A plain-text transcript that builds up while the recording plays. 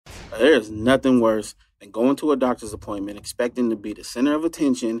There's nothing worse than going to a doctor's appointment expecting to be the center of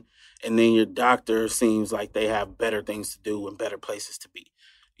attention, and then your doctor seems like they have better things to do and better places to be.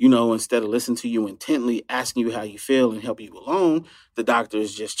 Instead of listening to you intently, asking you how you feel and help you along, the doctor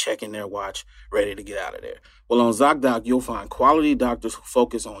is just checking their watch, ready to get out of there. Well, on ZocDoc, you'll find quality doctors who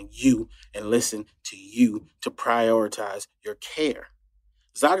focus on you and listen to you to prioritize your care.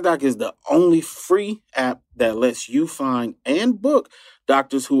 ZocDoc is the only free app that lets you find and book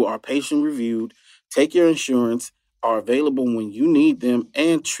doctors who are patient-reviewed, take your insurance, are available when you need them,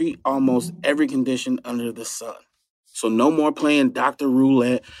 and treat almost every condition under the sun. So no more playing doctor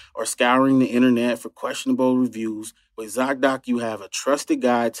roulette or scouring the internet for questionable reviews. With ZocDoc, you have a trusted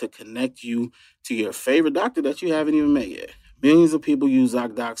guide to connect you to your favorite doctor that you haven't even met yet. Millions of people use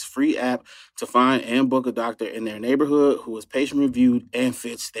ZocDoc's free app to find and book a doctor in their neighborhood who is patient-reviewed and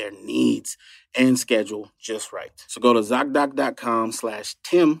fits their needs and schedule just right. So go to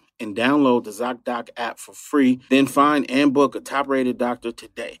ZocDoc.com/Tim and download the ZocDoc app for free. Then find and book a top-rated doctor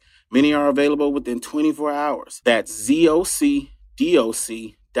today. Many are available within 24 hours. That's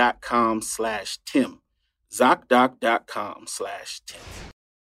ZocDoc.com/Tim. ZocDoc.com/Tim.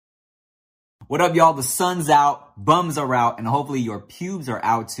 What up, y'all? The sun's out, bums are out, and hopefully your pubes are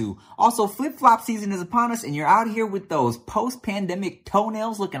out too. Also, flip-flop season is upon us, and you're out here with those post-pandemic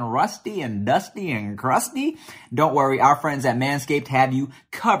toenails looking rusty and dusty and crusty. Don't worry, our friends at Manscaped have you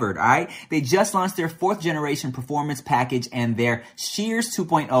covered, all right? They just launched their 4th generation performance package and their Shears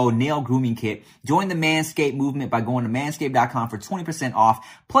 2.0 nail grooming kit. Join the Manscaped movement by going to manscaped.com for 20% off,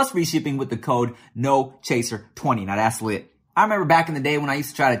 plus free shipping with the code NOCHASER20. Now that's lit. I remember back in the day when I used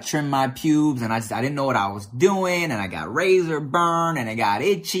to try to trim my pubes and I didn't know what I was doing, and I got razor burn and it got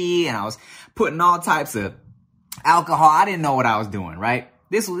itchy and I was putting all types of alcohol. I didn't know what I was doing, right?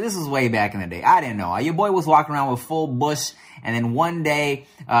 This was way back in the day. I didn't know. Your boy was walking around with full bush, and then one day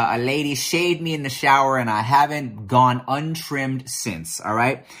a lady shaved me in the shower, and I haven't gone untrimmed since, all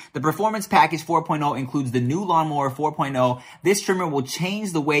right? The Performance Package 4.0 includes the new Lawnmower 4.0. This trimmer will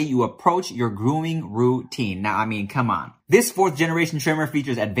change the way you approach your grooming routine. Now, I mean, come on. This 4th generation trimmer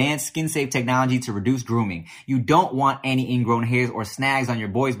features advanced skin-safe technology to reduce grooming. You don't want any ingrown hairs or snags on your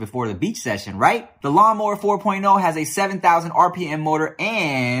boys before the beach session, right? The Lawnmower 4.0 has a 7,000 RPM motor,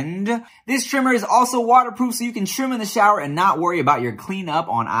 and this trimmer is also waterproof, so you can trim in the shower and not worry about your cleanup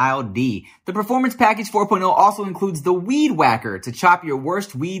on aisle D. The Performance Package 4.0 also includes the Weed Whacker to chop your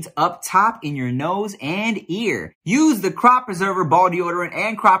worst weeds up top in your nose and ear. Use the Crop Preserver Ball Deodorant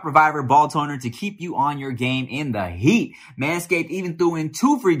and Crop Reviver Ball Toner to keep you on your game in the heat. Manscaped even threw in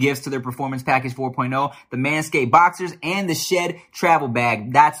 2 free gifts to their Performance Package 4.0, the Manscaped Boxers and the Shed Travel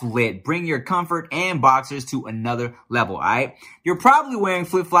Bag. That's lit. Bring your comfort and boxers to another level, alright? You're probably wearing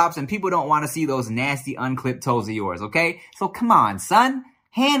flip-flops and people don't want to see those nasty unclipped toes of yours, okay? So come on, son.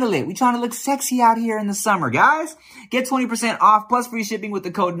 Handle it. We trying to look sexy out here in the summer, guys. Get 20% off plus free shipping with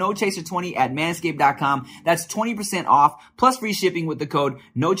the code NOCHASER20 at manscaped.com. That's 20% off plus free shipping with the code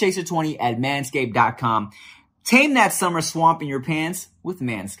NOCHASER20 at manscaped.com. Tame that summer swamp in your pants with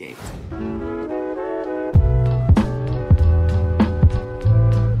Manscaped.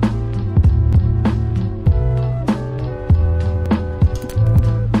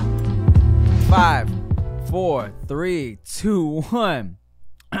 Five, 4, 3, 2, 1.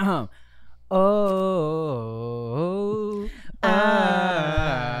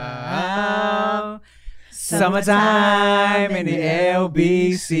 Summertime in the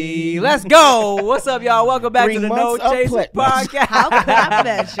LBC. Let's go. What's up, y'all? Welcome back to the No Chaser Podcast. How could I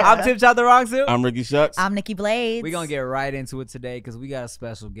that show? I'm Tim Shot the Wrong Suit. I'm Ricky Shucks. I'm Nikki Blades. We're going to get right into it today because we got a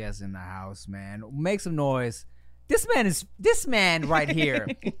special guest in the house, man. Make some noise. This man right here,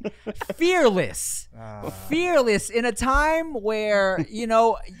 fearless in a time where,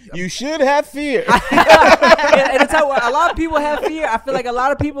 you should have fear. in a time where a lot of people have fear. I feel like a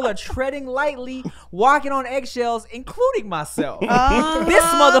lot of people are treading lightly, walking on eggshells, including myself. This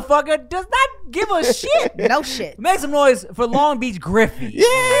motherfucker does not give a shit. No shit. Make some noise for Long Beach Griffey.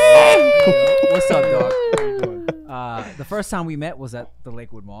 Yeah. What's up, dog? The first time we met was at the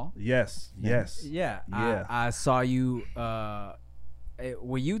Lakewood Mall. Yes. Yeah. I saw you.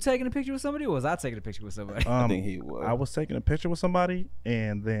 Were you taking a picture with somebody, or was I taking a picture with somebody? I think he was. I was taking a picture with somebody,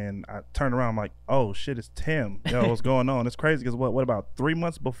 and then I turned around. I'm like, "Oh shit, it's Tim! Yo, what's going on?" It's crazy because what about 3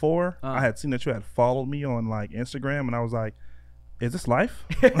 months before, I had seen that you had followed me on like Instagram, and I was like, is this life?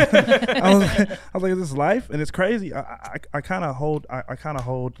 I was like, is this life? And it's crazy. I kind of hold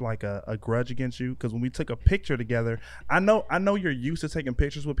like a grudge against you because when we took a picture together, I know you're used to taking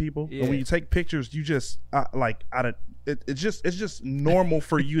pictures with people, and when you take pictures, you just it's just normal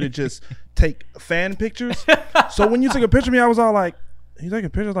for you to just take fan pictures. So when you took a picture of me, I was all like, he's taking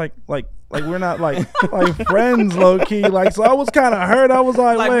pictures like we're not like friends, low key. Like, so I was kind of hurt. I was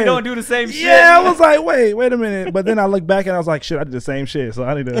like, Like wait. we don't do the same shit. Yeah, I was like, wait a minute. But then I looked back and I was like, shit, I did the same shit. So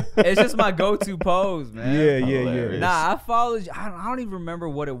I need to. It's just my go-to pose, man. Yeah. Nah, I followed you. I don't even remember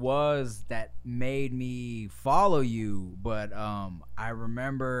what it was that made me follow you, but I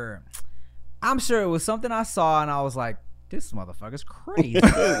remember. I'm sure it was something I saw, and I was like, this motherfucker's crazy.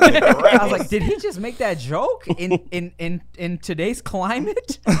 I was like, did he just make that joke in today's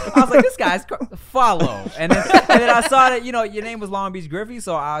climate? I was like, this guy's follow. And then I saw that, your name was Long Beach Griffey,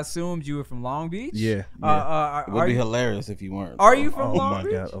 so I assumed you were from Long Beach. Yeah. It would be hilarious if you weren't. Are you from Oh Long my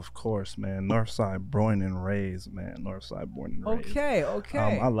Beach? God, of course, man. Northside, born and raised, man. Northside, born and raised.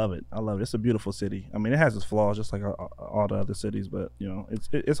 Okay. I love it. It's a beautiful city. I mean, it has its flaws, just like all the other cities, but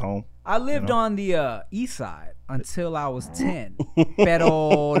it's home. I lived on the east side until I was 10.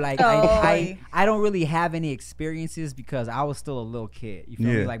 Pero like I don't really have any experiences because I was still a little kid. You feel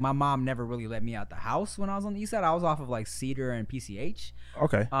me? Like my mom never really let me out the house when I was on the east side. I was off of like Cedar and PCH.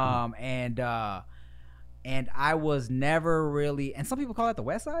 Okay. And I was never really, and some people call it the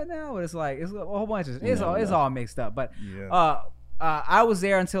west side now, but it's like it's a whole bunch of it's all mixed up. But I was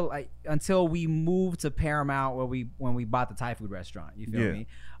there until we moved to Paramount when we bought the Thai food restaurant. You feel me?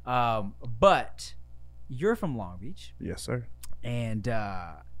 But you're from Long Beach. Yes, sir. And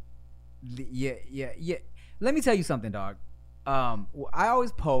yeah. Let me tell you something, dog. I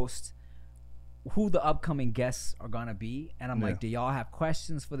always post who the upcoming guests are gonna be, and I'm like, do y'all have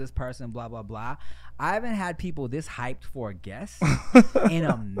questions for this person? Blah blah blah. I haven't had people this hyped for a guest in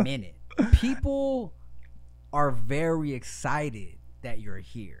a minute. People are very excited that you're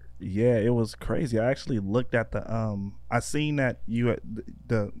here. Yeah, it was crazy. I actually looked at the I seen that you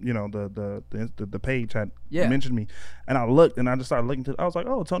the page had mentioned me, and I looked and I just started looking I was like,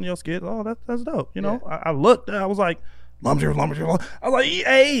 oh, Tonio Skid, oh that's dope. I looked and I was like, lumber. I was like,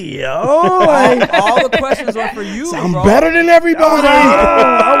 hey yo, all the questions are for you. I'm bro. better than everybody.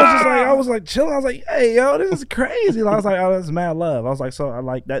 I was like chilling. I was like, hey yo, this is crazy. I was like, oh, that's mad love. I was like, so I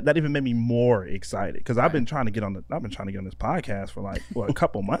like that. That even made me more excited because I've been trying to get on this podcast for like a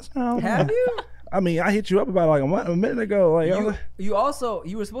couple months now. Have you? I mean, I hit you up about like a minute ago. Like, you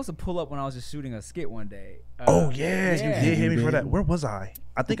were supposed to pull up when I was just shooting a skit one day. You did hit me for that. Where was I?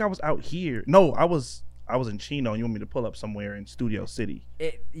 I think I was out here. No, I was in Chino, and you want me to pull up somewhere in Studio City.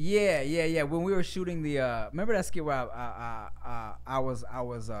 Yeah. When we were shooting the, remember that skit where I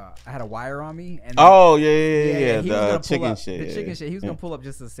had a wire on me? And then, the chicken shit. The chicken shit. He was gonna pull up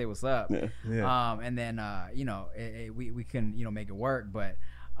just to say what's up. Yeah. And then we couldn't make it work, but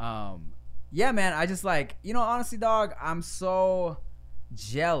yeah, man. I just like honestly, dog. I'm so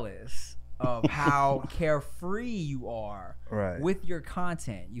jealous of how carefree you are with your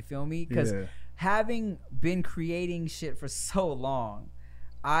content. You feel me? Because having been creating shit for so long,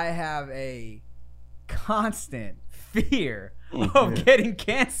 I have a constant fear of getting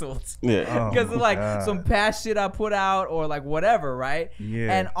canceled. Because of like some past shit I put out or like whatever, right?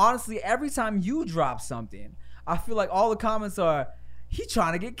 And honestly, every time you drop something, I feel like all the comments are, he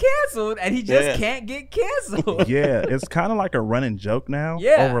trying to get canceled and he just can't get canceled. It's kind of like a running joke now.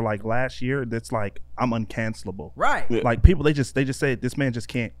 Over like last year, that's like, I'm uncancelable. Right. Like people, they just say this man just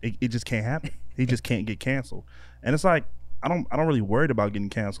can't. It just can't happen. He just can't get canceled. And it's like I don't really worried about getting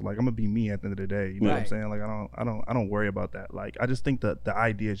canceled. Like I'm gonna be me at the end of the day. You know what I'm saying? Like I don't worry about that. Like I just think that the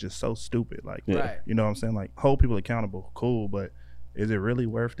idea is just so stupid. Like you know what I'm saying? Like hold people accountable, cool, but is it really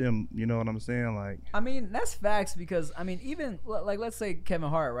worth them? You know what I'm saying? Like, I mean, that's facts because I mean, even like let's say Kevin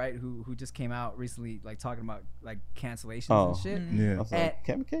Hart, right, who just came out recently, like talking about like cancellations and shit. Yeah, I was like,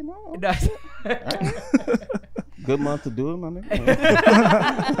 Kevin came out. Good month to do it, my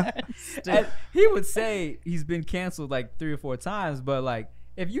nigga. And he would say he's been canceled like 3 or 4 times, but like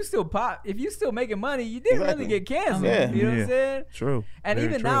if you still making money, you didn't really get canceled. You know what I'm saying? True. And Very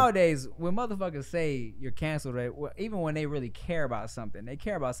even true. nowadays, when motherfuckers say you're canceled, right? Well, even when they really care about something, they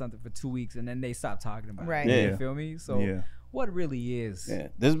care about something for 2 weeks and then they stop talking about it. You feel me? So what really is? Yeah.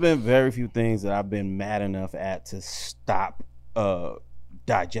 There's been very few things that I've been mad enough at to stop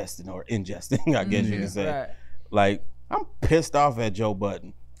digesting or ingesting, I guess you could say. Right. Like, I'm pissed off at Joe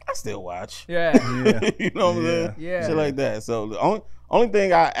Budden. I still watch. Yeah. You know what I'm saying? Yeah. Shit like that. So the only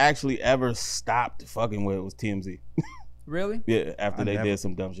thing I actually ever stopped fucking with was TMZ. Really? Yeah, after they did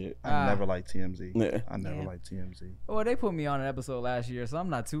some dumb shit. I never liked TMZ. Yeah. I never liked TMZ. Well, they put me on an episode last year, so I'm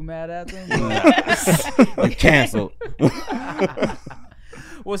not too mad at them. You canceled.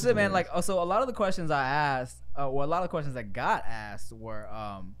 Well, shit, man. Like, so a lot of the questions I asked, a lot of questions that got asked were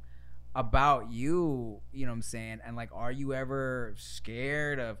about you. You know what I'm saying? And like, are you ever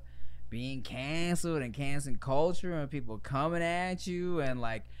scared of being canceled and canceling culture and people coming at you, and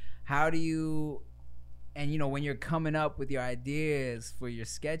like how do you, and you know, when you're coming up with your ideas for your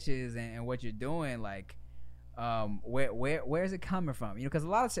sketches and what you're doing, like where is it coming from? You know, because a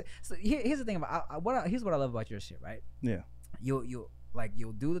lot of shit. So here's the thing about here's what I love about your shit, right? Yeah. You'll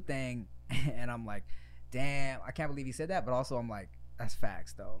do the thing, and I'm like, damn, I can't believe he said that, but also I'm like, that's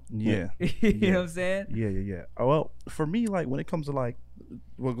facts though. Yeah. You know what I'm saying? Yeah. Oh, well, for me, like when it comes to like,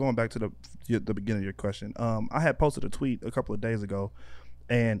 well, going back to the beginning of your question, I had posted a tweet a couple of days ago,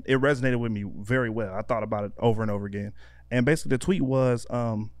 and it resonated with me very well. I thought about it over and over again, and basically the tweet was,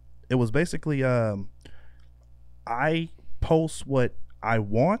 it was basically, I post what I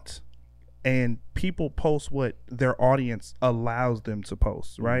want, and people post what their audience allows them to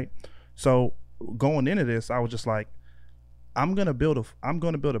post, right? So going into this, I was just like, I'm gonna build a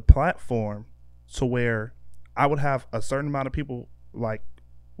platform to where I would have a certain amount of people like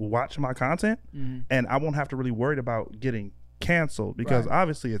watch my content, and I won't have to really worry about getting canceled because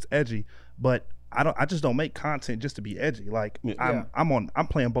obviously it's edgy, but I just don't make content just to be edgy. Like I'm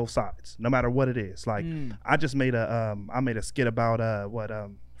playing both sides no matter what it is. Like I just made a skit about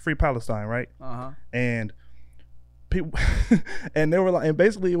Free Palestine, right? And people and they were like, and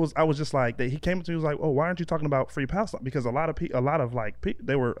basically I was just like, he came to me, he was like, oh, why aren't you talking about Free Palestine? Because a lot of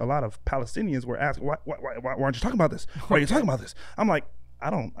Palestinians were asking, why aren't you talking about this? Why are you talking about this? I'm like,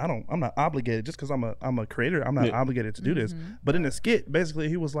 I'm not obligated just because I'm a creator. I'm not obligated to do this. But in the skit, basically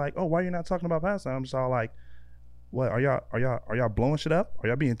he was like, oh, why are you not talking about Palestine? I'm just all like, what, are y'all blowing shit up? Are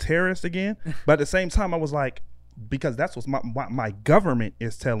y'all being terrorists again? But at the same time I was like, because that's what my government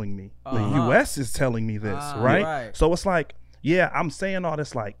is telling me. The U.S. is telling me this, right? So it's like, yeah, I'm saying all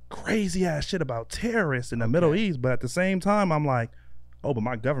this like crazy ass shit about terrorists in the Middle East, but at the same time, I'm like, oh, but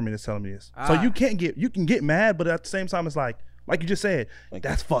my government is telling me this. So you can get mad, but at the same time, it's like you just said, like,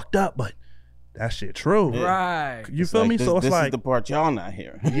 that's fucked up, but that shit true, right? You feel me? So it's this like is the part y'all not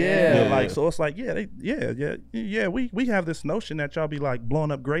hearing. Like, so it's like, we have this notion that y'all be like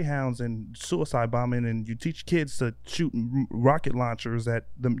blowing up Greyhounds and suicide bombing, and you teach kids to shoot rocket launchers at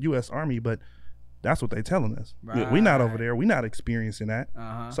the U.S. Army, but that's what they telling us. We not over there. We not experiencing that.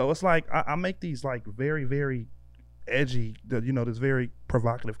 So it's like I make these like very, very edgy, this very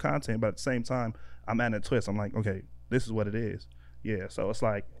provocative content, but at the same time, I'm adding a twist. I'm like, okay, this is what it is. Yeah, so it's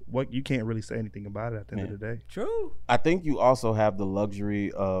like, what, you can't really say anything about it at the end of the day. True. I think you also have the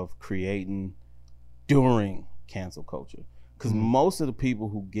luxury of creating during cancel culture, because most of the people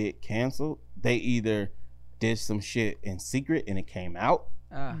who get canceled, they either did some shit in secret and it came out.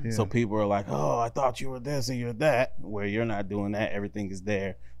 So people are like, oh, I thought you were this and you're that, where you're not doing that. Everything is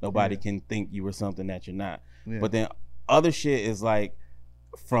there. Nobody can think you were something that you're not. But then other shit is like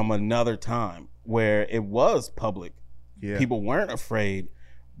from another time where it was public. People weren't afraid,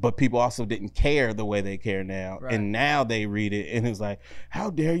 but people also didn't care the way they care now. And now they read it and it's like, how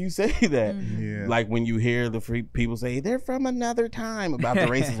dare you say that? Like when you hear the free people say they're from another time about the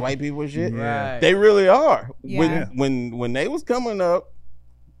racist white people and shit. They really are. When they was coming up,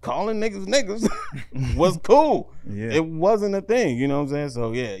 calling niggas was cool. It wasn't a thing, you know what I'm saying?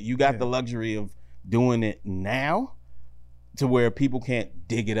 So you got the luxury of doing it now to where people can't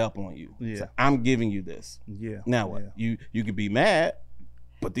dig it up on you. So I'm giving you this. Now what? You could be mad,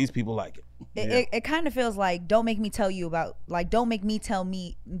 but these people like it. It kind of feels like, don't make me tell you about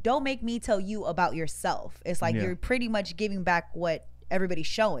yourself. It's like you're pretty much giving back what everybody's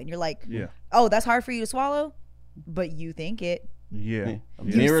showing. You're like, oh, that's hard for you to swallow, but you think it.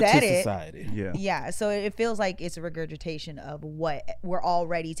 Mirror to society. So it feels like it's a regurgitation of what we're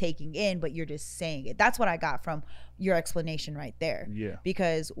already taking in, but you're just saying it. That's what I got from your explanation right there.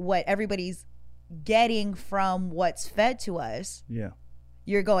 Because what everybody's getting from what's fed to us,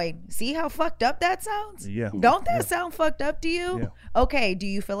 you're going, see how fucked up that sounds? Don't that sound fucked up to you? Okay, do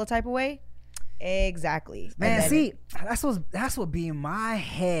you feel a type of way? Exactly. Man, see, that's what be in my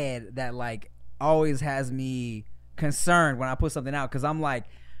head that like always has me concerned when I put something out, because I'm like,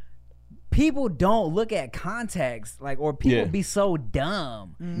 people don't look at context, like, or people be so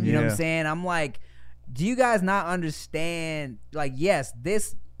dumb. You know what I'm saying? I'm like, do you guys not understand, like, yes,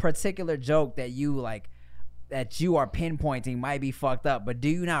 this particular joke that you like, that you are pinpointing might be fucked up, but do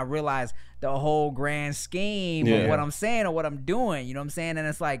you not realize the whole grand scheme of what I'm saying or what I'm doing? You know what I'm saying? And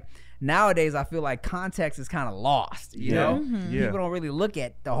it's like, nowadays I feel like context is kind of lost, you know? People don't really look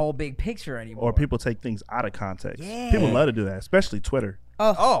at the whole big picture anymore. Or people take things out of context. People love to do that, especially Twitter.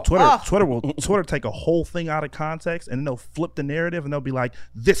 Twitter take a whole thing out of context and they'll flip the narrative and they'll be like,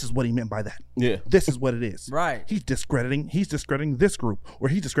 this is what he meant by that. This is what it is. He's discrediting this group, or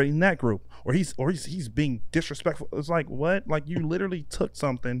he's discrediting that group, or he's being disrespectful. It's like, what? Like, you literally took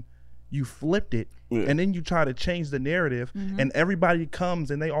something you flipped it, and then you try to change the narrative, and everybody comes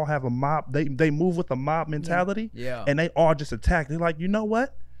and they all have a mob. They move with a mob mentality, and they all just attack. They're like, you know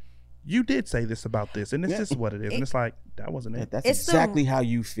what? You did say this about this, and this is what it is. And it's like, that wasn't it. That's exactly how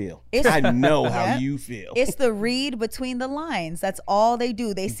you feel. I know how you feel. It's the read between the lines. That's all they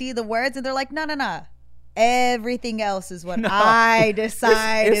do. They see the words and they're like, no. Everything else is what I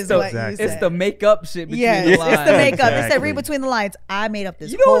decide is what you said. It's the makeup shit between the lines. It's the makeup. Exactly. It's the read between the lines. I made up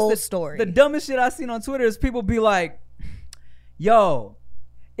this whole story. The dumbest shit I've seen on Twitter is people be like, yo,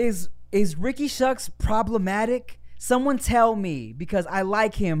 is Ricky Shucks problematic? Someone tell me, because I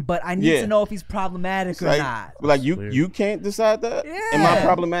like him, but I need to know if he's problematic or not. Like you can't decide that? Yeah. Am I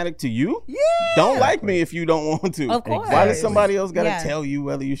problematic to you? Yeah. Don't like me if you don't want to. Of course. Why does somebody else got to tell you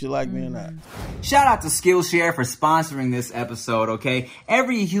whether you should like me or not? Shout out to Skillshare for sponsoring this episode, okay?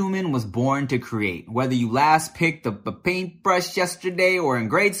 Every human was born to create. Whether you last picked up a paintbrush yesterday or in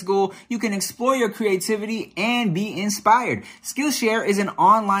grade school, you can explore your creativity and be inspired. Skillshare is an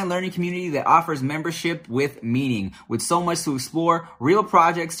online learning community that offers membership with meaning. With so much to explore, real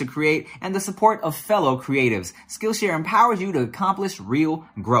projects to create, and the support of fellow creatives, Skillshare empowers you to accomplish real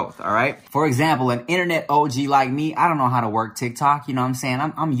growth, all right? For example, an internet OG like me, I don't know how to work TikTok, you know what I'm saying?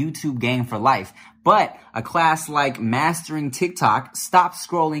 I'm YouTube gang for life. But a class like Mastering TikTok, Stop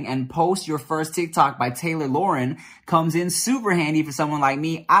Scrolling and Post Your First TikTok by Taylor Lauren comes in super handy for someone like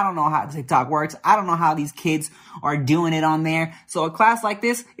me. I don't know how TikTok works. I don't know how these kids are doing it on there. So a class like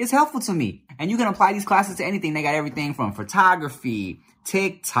this is helpful to me. And you can apply these classes to anything. They got everything from photography,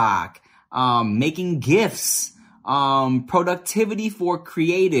 TikTok, making GIFs, productivity for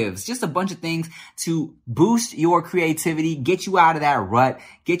creatives, just a bunch of things to boost your creativity, get you out of that rut,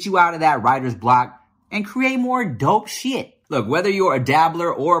 get you out of that writer's block, and create more dope shit. Look, whether you're a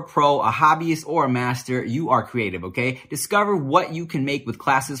dabbler or a pro, a hobbyist or a master, you are creative, okay? Discover what you can make with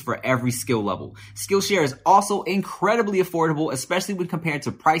classes for every skill level. Skillshare is also incredibly affordable, especially when compared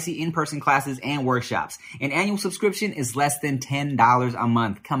to pricey in-person classes and workshops. An annual subscription is less than $10 a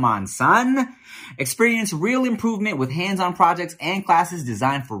month. Come on, son. Experience real improvement with hands-on projects and classes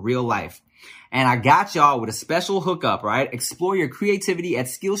designed for real life. And I got y'all with a special hookup, right? Explore your creativity at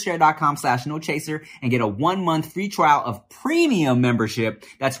Skillshare.com/NoChaser and get a 1-month free trial of premium membership.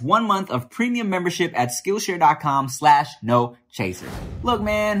 That's 1 month of premium membership at Skillshare.com/NoChaser. Look,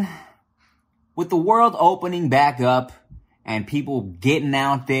 man, with the world opening back up and people getting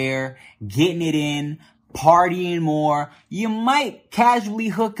out there, getting it in, partying more, you might casually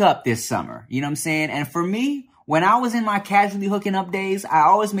hook up this summer. You know what I'm saying? And for me, when I was in my casually hooking up days, I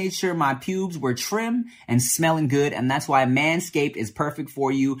always made sure my pubes were trim and smelling good. And that's why Manscaped is perfect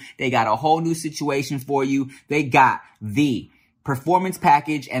for you. They got a whole new situation for you. They got the Performance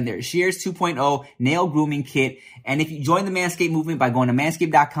Package and their Shears 2.0 Nail Grooming Kit. And if you join the Manscaped movement by going to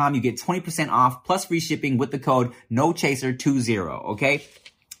manscaped.com, you get 20% off plus free shipping with the code NOCHASER20, okay?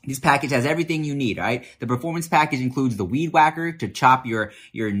 This package has everything you need, right? The Performance Package includes the Weed Whacker to chop your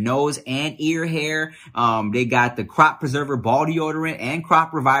nose and ear hair. They got the Crop Preserver Ball Deodorant and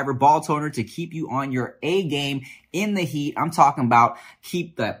Crop Reviver Ball Toner to keep you on your A game in the heat. I'm talking about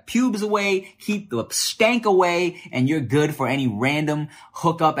keep the pubes away, keep the stank away, and you're good for any random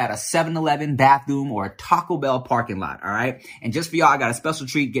hookup at a 7-Eleven bathroom or a Taco Bell parking lot, all right? And just for y'all, I got a special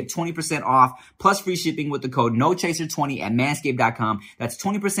treat. Get 20% off plus free shipping with the code NOCHASER20 at manscaped.com. That's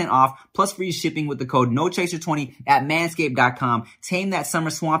 20% off plus free shipping with the code NOCHASER20 at manscaped.com. Tame that summer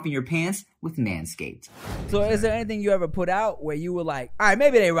swamp in your pants with Manscaped. So is there anything you ever put out where you were like, all right,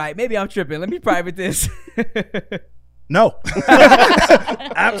 maybe they right, maybe I'm tripping, let me private this? No.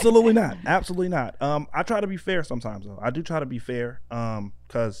 Absolutely not. I try to be fair sometimes though. I do try to be fair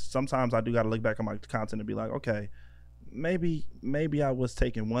because sometimes I do got to look back on my content and be like, okay, maybe I was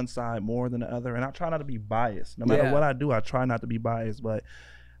taking one side more than the other, and I try not to be biased. No matter what I do, I try not to be biased. But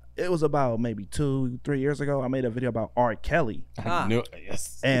it was about maybe 2-3 years ago, I made a video about R. Kelly.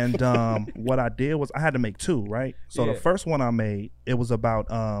 Yes. And what I did was I had to make two, right? So the first one I made, it was about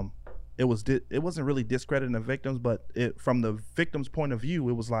it wasn't really discrediting the victims, but from the victim's point of view,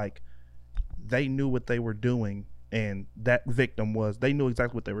 it was like they knew what they were doing, and that victim they knew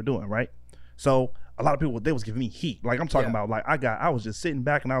exactly what they were doing, right? So a lot of people, they was giving me heat. Like I'm talking about, like I was just sitting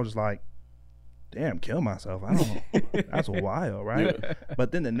back and I was just like, damn, kill myself. I don't know. That's wild, right?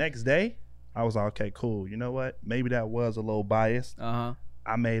 But then the next day, I was like, okay, cool. You know what? Maybe that was a little biased. I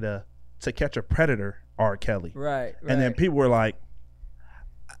made a To Catch a Predator R. Kelly. Right. And then people were like,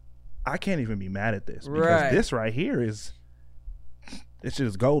 I can't even be mad at this because this right here this shit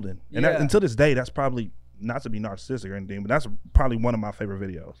is golden. And that, until this day, that's probably, not to be narcissistic or anything, but that's probably one of my favorite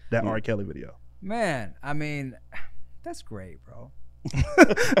videos, that R. Kelly video. Man, I mean, that's great, bro.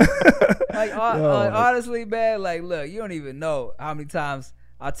 Like, honestly, man, like, look, you don't even know how many times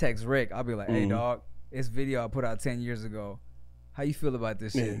I text Rick. I'll be like, hey, dog, this video I put out 10 years ago. How you feel about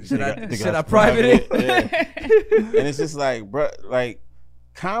this shit? Should I private it? And it's just like, bro, like,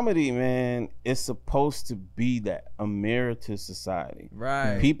 comedy, man, is supposed to be that, a mirror to society.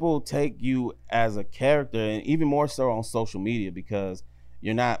 Right. People take you as a character, and even more so on social media, because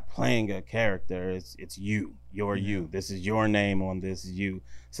you're not playing a character. It's you. You're you. This is your name on this is you.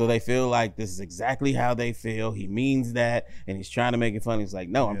 So they feel like this is exactly how they feel. He means that, and he's trying to make it funny. It's like,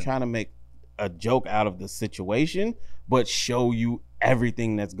 no, I'm trying to make a joke out of the situation, but show you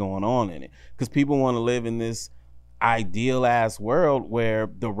everything that's going on in it. Because people want to live in this ideal ass world where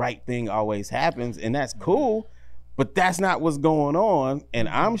the right thing always happens, and that's cool, but that's not what's going on. And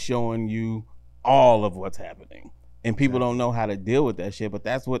I'm showing you all of what's happening. And people don't know how to deal with that shit, but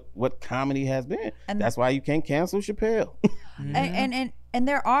that's what comedy has been. And that's why you can't cancel Chappelle. And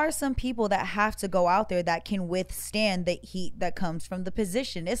there are some people that have to go out there that can withstand the heat that comes from the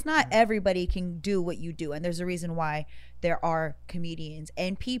position. It's not everybody can do what you do. And there's a reason why there are comedians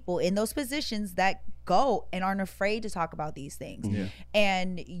and people in those positions that go and aren't afraid to talk about these things. Yeah.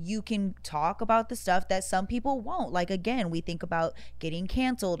 And you can talk about the stuff that some people won't. Like, again, we think about getting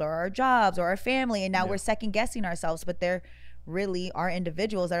canceled or our jobs or our family, and now we're second guessing ourselves, but there really are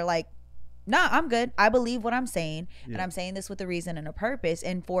individuals that are like, nah, I'm good. I believe what I'm saying, and I'm saying this with a reason and a purpose.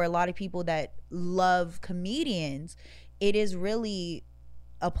 And for a lot of people that love comedians, it is really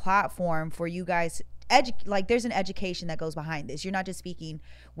a platform for you guys. Like, there's an education that goes behind this. You're not just speaking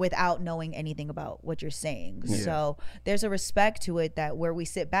without knowing anything about what you're saying. Yeah. So there's a respect to it that where we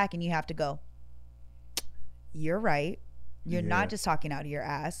sit back and you have to go, you're right. You're not just talking out of your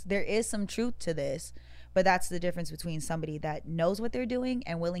ass. There is some truth to this. But that's the difference between somebody that knows what they're doing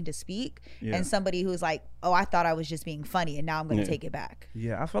and willing to speak and somebody who's like, oh, I thought I was just being funny and now I'm going to take it back.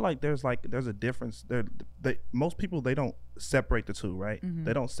 Yeah, I feel like there's a difference. Most people, they don't separate the two, right? Mm-hmm.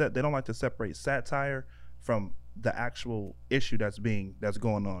 They don't like to separate satire from the actual issue that's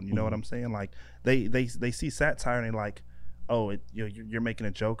going on. You know what I'm saying? Like they see satire and they're like, oh, you're making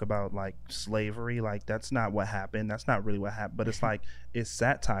a joke about like slavery. Like, that's not what happened. That's not really what happened. But it's like, it's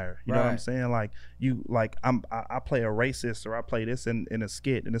satire. You know what I'm saying? Like, I play a racist, or I play this in a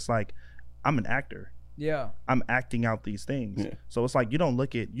skit, and it's like, I'm an actor. Yeah, I'm acting out these things. Yeah. So it's like, you don't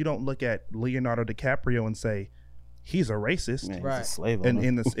look at Leonardo DiCaprio and say he's a racist. Man, he's a slave owner.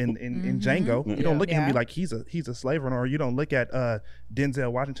 In Django, you don't look at him and be like he's a slave owner. Or you don't look at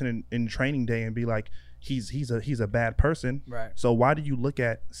Denzel Washington in Training Day and be like, he's a bad person. Right. So why do you look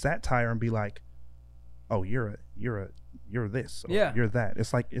at satire and be like, oh, you're this, or you're that?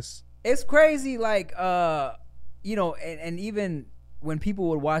 It's like, it's crazy. Like, you know, and even when people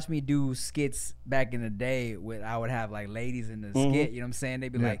would watch me do skits back in the day, I would have like ladies in the skit, you know what I'm saying?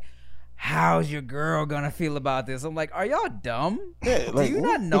 They'd be like, how's your girl gonna feel about this? I'm like, are y'all dumb? Yeah, like, do you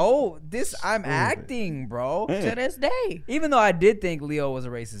not know this? I'm acting, bro. Yeah. To this day. Even though I did think Leo was a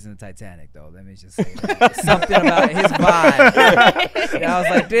racist in the Titanic, though. Let me just say that. Something about his vibe. And I was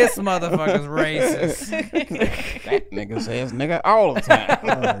like, this motherfucker's racist. That nigga says nigga all the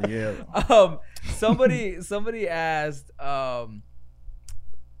time. Somebody asked,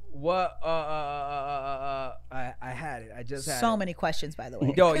 what I had it. I just had so many questions, by the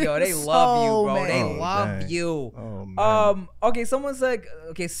way. Yo, they love you, bro. They love you. Oh, man. Okay, someone's like,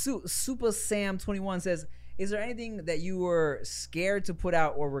 okay, Super Sam 21 says, is there anything that you were scared to put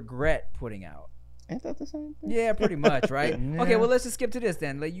out or regret putting out? Ain't that the same thing? Yeah, pretty much, right? Yeah. Okay, well, let's just skip to this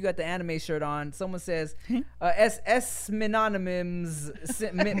then. Like, you got the anime shirt on. Someone says, synonyms.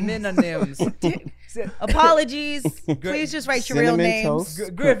 Apologies. Please just write your real names.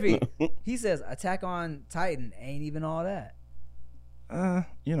 Griffey. He says, Attack on Titan ain't even all that.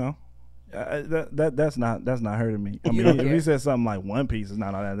 You know, that's not hurting me. I mean, if he said something like One Piece is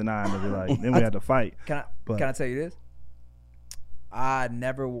not all that, then I had to be like, then we had to fight. Can I tell you this? I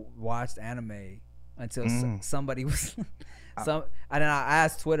never watched anime until somebody was and then I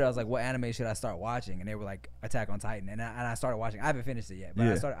asked Twitter, I was like, what anime should I start watching? And they were like, Attack on Titan. And I started watching. I haven't finished it yet,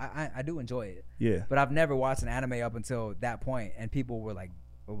 but I do enjoy it. Yeah. But I've never watched an anime up until that point, and people were like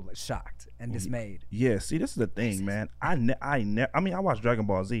shocked and dismayed. Yeah, see, this is the thing, man. I mean, I watched Dragon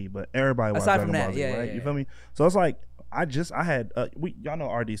Ball Z, but everybody watched Dragon Ball Z, right? You feel me? So it's like, I had y'all know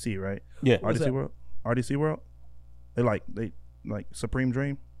RDC, right? Yeah. RDC World. They like Supreme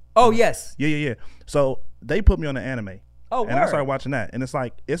Dream. Oh, yes. Yeah. So they put me on the anime. Oh, and I started watching that. And it's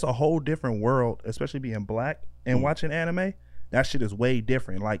like, it's a whole different world, especially being black and watching anime. That shit is way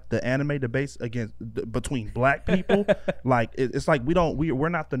different. Like, the anime debates between black people, like, it's like we're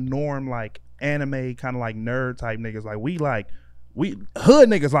not the norm, like, anime kind of like nerd type niggas. Like, we hood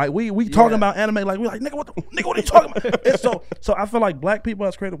niggas, like we talking about anime, like we like nigga, what are you talking about? And so I feel like black people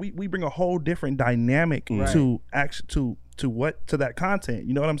as creators, we bring a whole different dynamic to that content.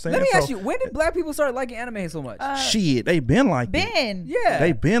 You know what I'm saying? Let me ask you, when did black people start liking anime so much? Shit, they been like it. Yeah,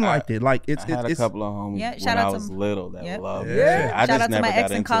 they been like it. Like it's I had a couple of homies when I was little that loved it. Yeah. I Shout just out to never my got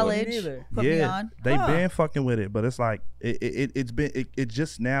ex in into college. Put me on. They been fucking with it, but it's like it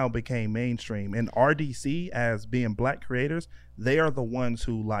just now became mainstream. And RDC, as being black creators, they are the ones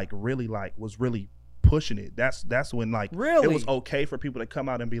who was really pushing it. That's when it was okay for people to come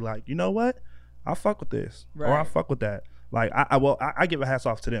out and be like, you know what, I fuck with this or I fuck with that. Like I give a hats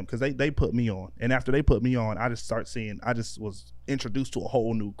off to them because they put me on, and after they put me on, I just was introduced to a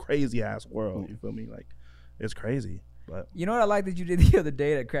whole new crazy ass world. You feel me? Like it's crazy. But you know what I like that you did the other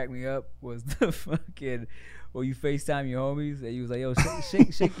day that cracked me up was the fucking where you FaceTime your homies and you was like, yo,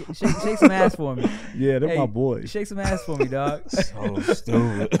 shake some ass for me. Yeah, they're my boys. Shake some ass for me, dog. So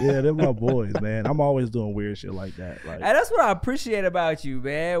stupid. Yeah, they're my boys, man. I'm always doing weird shit like that. Like, and that's what I appreciate about you,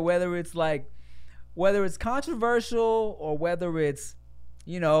 man. Whether it's controversial or whether it's,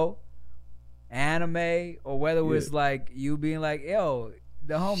 anime or whether it's like you being like, yo,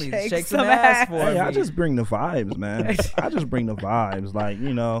 the homies, shake some ass for me. I just bring the vibes, man. I just bring the vibes, like,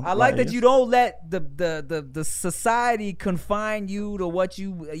 I like that you don't let the society confine you to what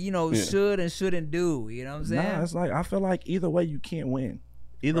you should and shouldn't do. You know what I'm saying? Nah, it's like I feel like either way you can't win.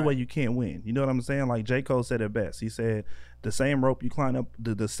 Either way you can't win. You know what I'm saying? Like J. Cole said it best. He said, the same rope you climb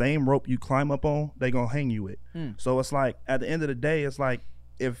up on, they gonna hang you with. So it's like at the end of the day, it's like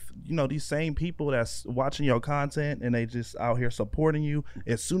if these same people that's watching your content and they just out here supporting you,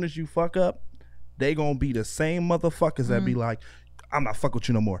 as soon as you fuck up, they gonna be the same motherfuckers that be like, I'm not fucking with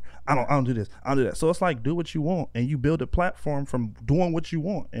you no more. I don't do this. I don't do that. So it's like, do what you want, and you build a platform from doing what you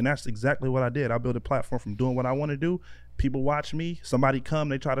want, and that's exactly what I did. I built a platform from doing what I want to do. People watch me. Somebody come,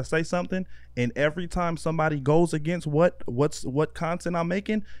 they try to say something, and every time somebody goes against what content I'm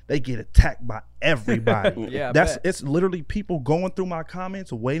making, they get attacked by everybody. It's literally people going through my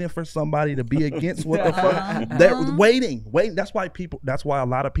comments, waiting for somebody to be against what the fuck. They're waiting. That's why a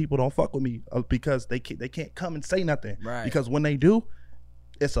lot of people don't fuck with me because they can't come and say nothing. Right. Because when they do,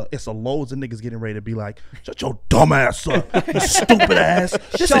 it's a loads of niggas getting ready to be like, shut your dumb ass up, you stupid ass.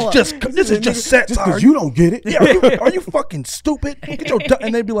 This is just satire. Just because you don't get it. Yeah, are you fucking stupid? Get your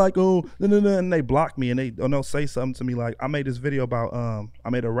and they be like, oh, no, and they block me and they'll say something to me like, I made this video about I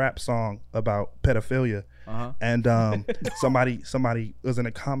made a rap song about pedophilia, and somebody was in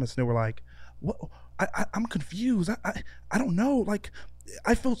the comments and they were like, what? I'm confused. I don't know. Like,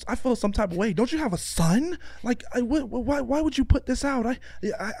 I feel some type of way. Don't you have a son? Like, why would you put this out?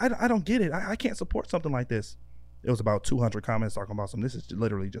 I don't get it. I can't support something like this. It was about 200 comments talking about something. This is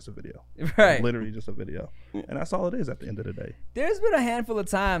literally just a video. Right. Literally just a video. And that's all it is at the end of the day. There's been a handful of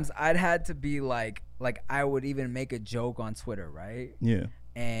times I'd had to be like I would even make a joke on Twitter, right? Yeah.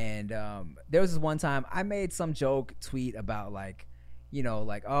 And there was this one time I made some joke tweet about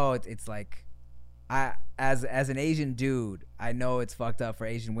it's like, I as an Asian dude, I know it's fucked up for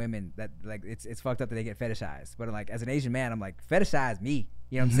Asian women that like it's fucked up that they get fetishized. But like as an Asian man, I'm like, fetishize me.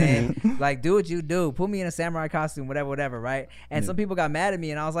 You know what I'm saying? Like, do what you do. Put me in a samurai costume, whatever, right? And some people got mad at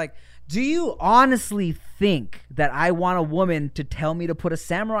me, and I was like, do you honestly think that I want a woman to tell me to put a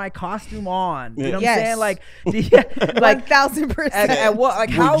samurai costume on? You know what I'm saying? Like, 1,000%. At what?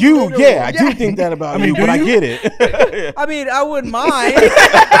 Like, how? I do think that about you, but I get it. I mean, I wouldn't mind.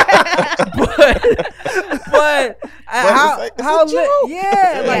 but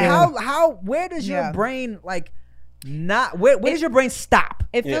where does your brain where does your brain stop?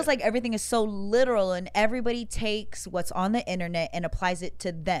 It feels like everything is so literal and everybody takes what's on the internet and applies it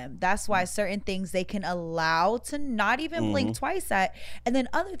to them. That's why certain things they can allow to not even blink twice at. And then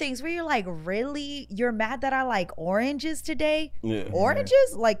other things where you're like, really? You're mad that I like oranges today? Yeah.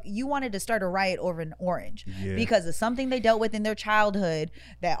 Oranges? Like, you wanted to start a riot over an orange because of something they dealt with in their childhood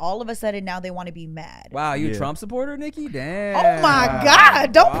that all of a sudden now they want to be mad. Wow, you a Trump supporter, Nikki? Damn. Oh my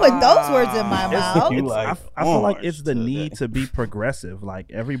God. Don't put those words in my mouth. I feel like it's the need to be progressive. Like,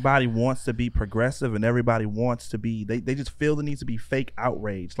 everybody wants to be progressive and everybody wants to be, they just feel the need to be fake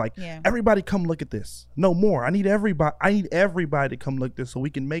outrage. Like, everybody come look at this. No more. I need everybody to come look at this so we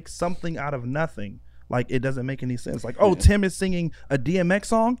can make something out of nothing. Like, it doesn't make any sense. Like, Tim is singing a DMX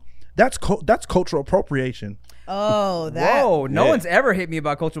song. That's cultural appropriation. Oh, that. Whoa, no one's ever hit me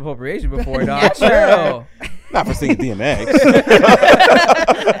about cultural appropriation before, dog. Chill. Not for singing DMX.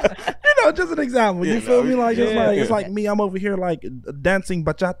 Just an example. You feel me? Like, it's like me. I'm over here like dancing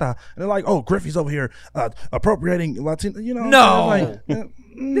bachata, and they're like, "Oh, Griffey's over here appropriating Latino." You know? No. Like,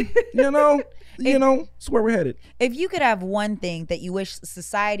 you know, it's where we're headed. If you could have one thing that you wish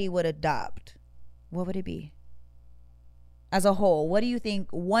society would adopt, what would it be? As a whole, what do you think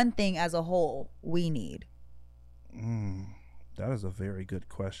one thing as a whole we need? That is a very good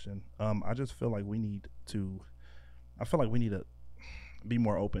question. I just feel like we need to be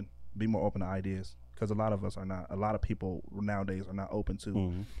more open to ideas, because a lot of people nowadays are not open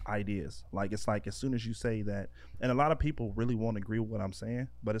to ideas. Like, it's like, as soon as you say that, and a lot of people really won't agree with what I'm saying,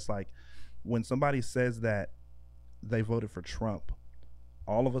 but it's like when somebody says that they voted for Trump,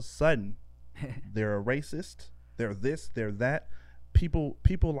 all of a sudden they're a racist, they're this, they're that. People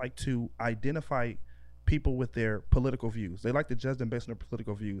like to identify people with their political views. They like to judge them based on their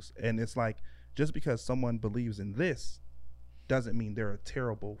political views. And it's like, just because someone believes in this doesn't mean they're a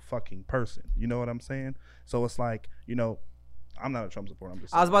terrible fucking person. You know what I'm saying? So it's like, you know, I'm not a Trump supporter. I'm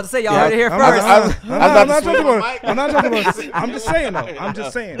just saying. I was about to say, y'all heard it here first. I'm not talking about. I'm just saying, though. I'm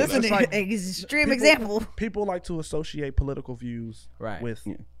just saying. This is an extreme example. People like to associate political views with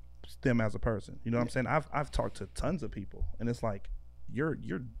them as a person. You know what I'm saying? I've talked to tons of people, and it's like, we're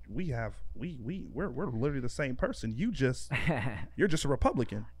literally the same person. You're just a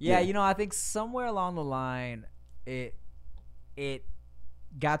Republican. Yeah, you know, I think somewhere along the line, it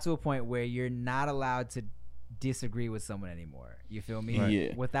got to a point where you're not allowed to disagree with someone anymore. You feel me?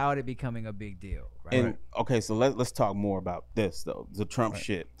 Yeah. Without it becoming a big deal. Right. And okay, so let's talk more about this though. The Trump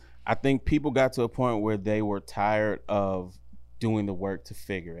shit. I think people got to a point where they were tired of doing the work to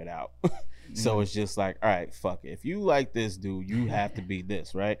figure it out. So it's just like, all right, fuck it. If you like this dude, you have to be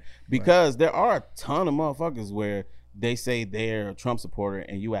this, right? Because there are a ton of motherfuckers where they say they're a Trump supporter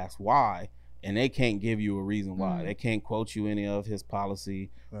and you ask why, and they can't give you a reason why. They can't quote you any of his policy,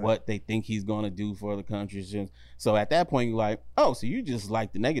 what they think he's going to do for the country. So at that point, you're like, oh, so you just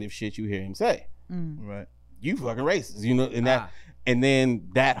like the negative shit you hear him say. Right. You fucking racist, you know, and then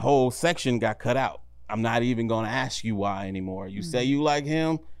that whole section got cut out. I'm not even going to ask you why anymore. You say you like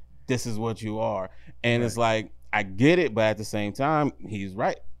him, this is what you are. And it's like, I get it, but at the same time, he's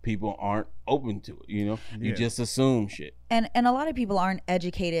right. People aren't open to it, you know? You just assume shit. And a lot of people aren't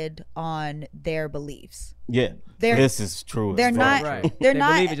educated on their beliefs. Yeah, this is true. They're not. Right. They're they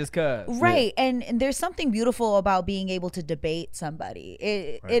not. believe it just cause. Right. And there's something beautiful about being able to debate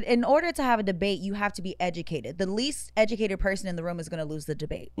somebody. In order to have a debate, you have to be educated. The least educated person in the room is going to lose the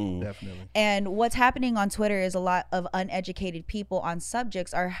debate. Definitely. And what's happening on Twitter is a lot of uneducated people on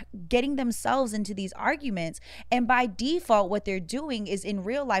subjects are getting themselves into these arguments. And by default, what they're doing is, in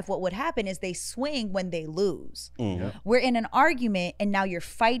real life, what would happen is they swing when they lose. We're in an argument and now you're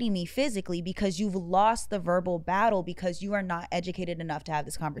fighting me physically because you've lost the verbal battle because you are not educated enough to have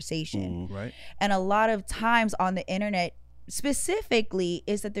this conversation. Right. And a lot of times on the internet specifically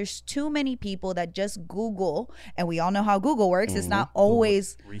is that there's too many people that just Google, and we all know how Google works. It's not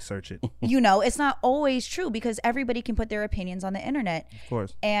always research it. You know, it's not always true because everybody can put their opinions on the internet. Of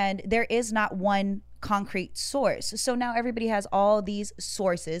course. And there is not one concrete source. So now everybody has all these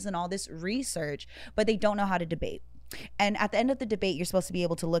sources and all this research, but they don't know how to debate. And at the end of the debate, you're supposed to be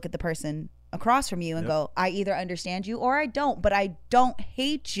able to look at the person across from you and go, I either understand you or I don't, but I don't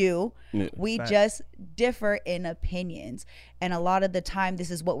hate you. We just differ in opinions. And a lot of the time, this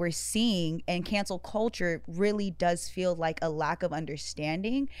is what we're seeing. And cancel culture really does feel like a lack of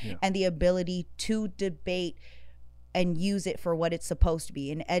understanding and the ability to debate and use it for what it's supposed to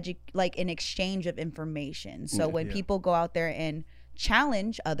be, like an exchange of information. So when people go out there and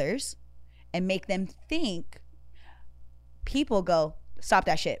challenge others and make them think, people go, stop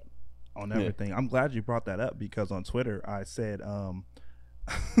that shit. On everything. I'm glad you brought that up because on Twitter I said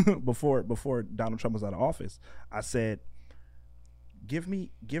before Donald Trump was out of office, I said, give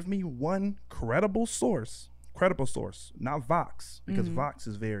me one credible source, not Vox, because Vox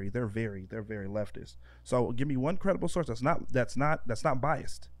is they're very leftist. So give me one credible source that's not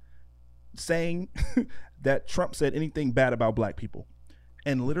biased, saying that Trump said anything bad about black people.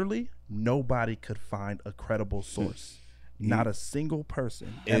 And literally nobody could find a credible source. Not a single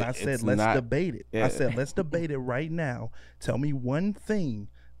person. And I said, let's debate it. I said, let's debate it right now. Tell me one thing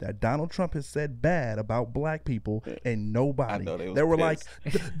that Donald Trump has said bad about black people, and nobody. They were like,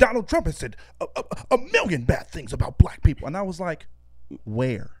 Donald Trump has said a million bad things about black people. And I was like,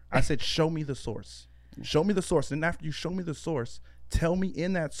 where? I said, show me the source. Show me the source. And after you show me the source, tell me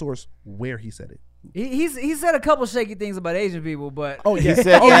in that source where he said it. He said a couple shaky things about Asian people, but he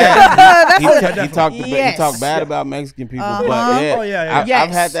said he talked bad about Mexican people, but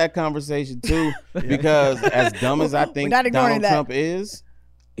I've had that conversation too because as dumb as I think Donald Trump is,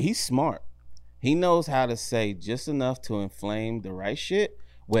 he's smart. He knows how to say just enough to inflame the right shit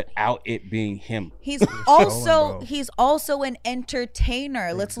without it being him. He's also an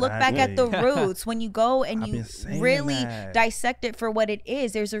entertainer. Let's look back at the roots. When you go and you really dissect it for what it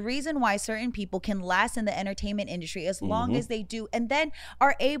is, there's a reason why certain people can last in the entertainment industry as long as they do, and then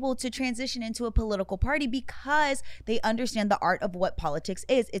are able to transition into a political party because they understand the art of what politics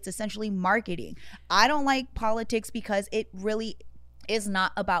is. It's essentially marketing. I don't like politics because it really is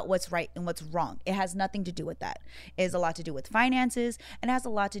not about what's right and what's wrong. It has nothing to do with that. It has a lot to do with finances, and it has a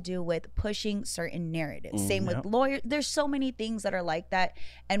lot to do with pushing certain narratives. Same with lawyers. There's so many things that are like that.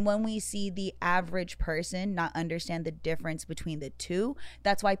 And when we see the average person not understand the difference between the two,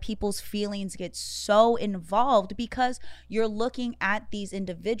 that's why people's feelings get so involved, because you're looking at these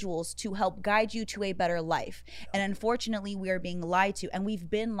individuals to help guide you to a better life. And unfortunately, we are being lied to, and we've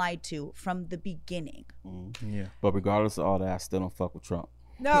been lied to from the beginning. Yeah. But regardless of all that, I still don't fuck with Trump.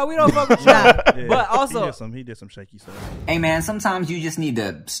 No, we don't fuck with Trump. Yeah. But also, he did some shaky stuff. Hey man, sometimes you just need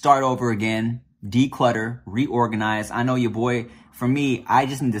to start over again, declutter, reorganize. I know your boy, for me, I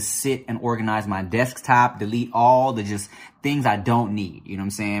just need to sit and organize my desktop, delete all the just things I don't need. You know what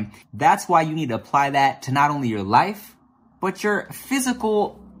I'm saying? That's why you need to apply that to not only your life, but your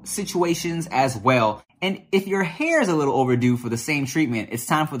physical situations as well. And if your hair is a little overdue for the same treatment, it's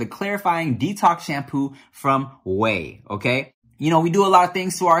time for the clarifying detox shampoo from Ouai, okay? You know, we do a lot of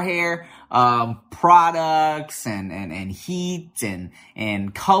things to our hair, products and heat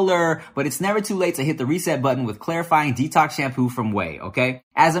and color, but it's never too late to hit the reset button with clarifying detox shampoo from Ouai, okay?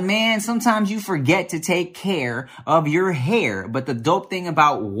 As a man, sometimes you forget to take care of your hair, but the dope thing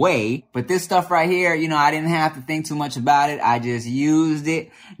about Ouai, but this stuff right here, you know, I didn't have to think too much about it. I just used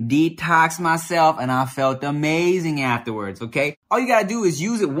it, detoxed myself, and I felt amazing afterwards, okay? All you gotta do is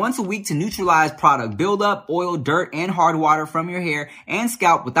use it once a week to neutralize product buildup, oil, dirt, and hard water from your hair and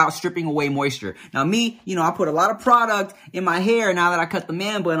scalp without stripping away moisture. Now me, you know, I put a lot of product in my hair now that I cut the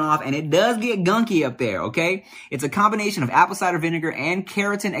man bun off, and it does get gunky up there, okay? It's a combination of apple cider vinegar and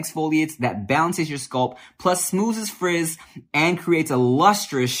keratin exfoliates that balances your sculpt, plus smooths frizz and creates a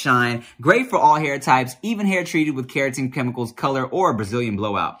lustrous shine. Great for all hair types, even hair treated with keratin chemicals, color, or Brazilian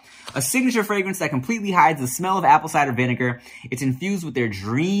blowout. A signature fragrance that completely hides the smell of apple cider vinegar. It's infused with their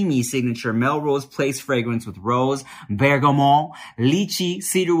dreamy signature Melrose Place fragrance with rose, bergamot, lychee,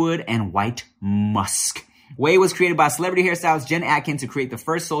 cedarwood, and white musk. Ouai was created by celebrity hairstylist Jen Atkin to create the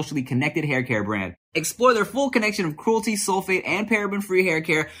first socially connected hair care brand. Explore their full connection of cruelty, sulfate, and paraben-free hair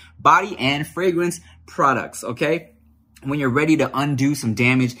care, body, and fragrance products, okay? When you're ready to undo some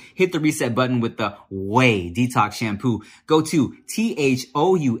damage, hit the reset button with the Ouai Detox Shampoo. Go to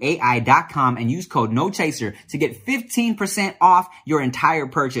THOUAI.com and use code NOCHASER to get 15% off your entire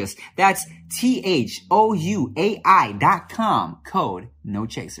purchase. That's THOUAI.com, code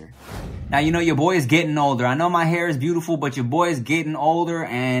NOCHASER. Now, you know, your boy is getting older. I know my hair is beautiful, but your boy is getting older,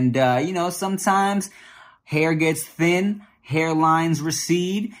 and, you know, sometimes hair gets thin, hairlines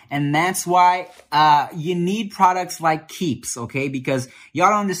recede, and that's why you need products like Keeps, okay? Because y'all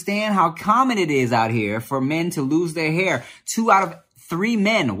don't understand how common it is out here for men to lose their hair. 2 out of 3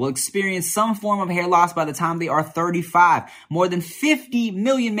 men will experience some form of hair loss by the time they are 35. More than 50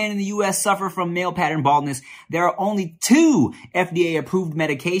 million men in the U.S. suffer from male pattern baldness. There are only 2 FDA-approved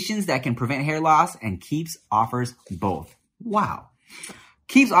medications that can prevent hair loss, and Keeps offers both. Wow.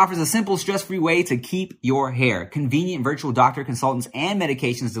 Keeps offers a simple, stress-free way to keep your hair. Convenient virtual doctor consultants and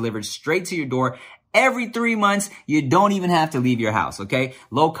medications delivered straight to your door every 3 months. You don't even have to leave your house, okay?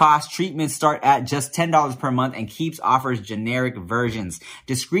 Low-cost treatments start at just $10 per month, and Keeps offers generic versions,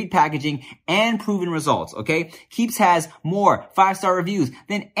 discreet packaging, and proven results, okay? Keeps has more 5-star reviews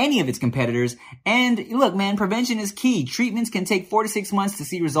than any of its competitors. And look, man, prevention is key. Treatments can take 4 to 6 months to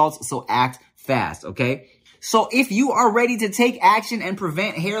see results, so act fast, okay? So if you are ready to take action and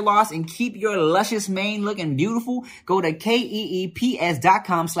prevent hair loss and keep your luscious mane looking beautiful, go to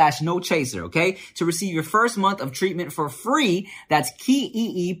KEEPS.com/NoChaser, okay? To receive your first month of treatment for free. That's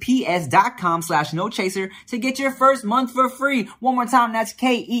KEEPS.com/NoChaser to get your first month for free. One more time, that's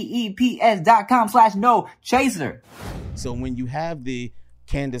KEEPS.com/NoChaser. So when you have the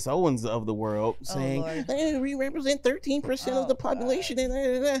Candace Owens of the world saying, hey, we represent 13% of the population,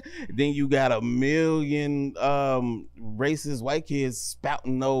 and then you got a million racist white kids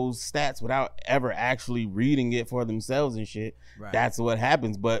spouting those stats without ever actually reading it for themselves and shit. Right. That's what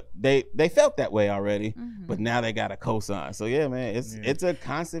happens. But they felt that way already, but now they got a cosign. So yeah, man, it's a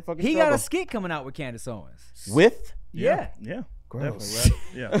constant fucking struggle. Got a skit coming out with Candace Owens. With? Yeah. Gross.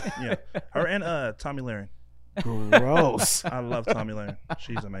 Yeah. Her and Tommy Lahren. Gross. I love Tommy Lahren.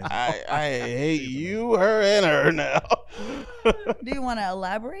 She's amazing. I hate you, her, and her now. Do you want to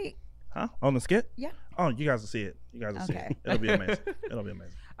elaborate? Huh? On the skit? Yeah. Oh, you guys will see it. You guys will see it. It'll be amazing. It'll be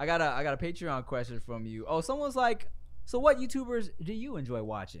amazing. I got a Patreon question from you. Oh, someone's like, so what YouTubers do you enjoy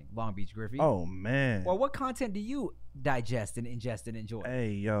watching? Long Beach Griffey. Oh man. Or what content do you digest and ingest and enjoy?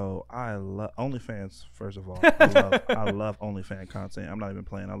 Hey yo, I love OnlyFans. First of all, I love OnlyFans content. I'm not even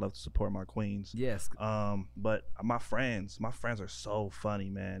playing. I love to support my queens. Yes. But my friends are so funny,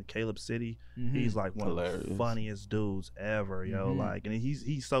 man. Caleb City, he's like one of the funniest dudes ever, yo. Like, and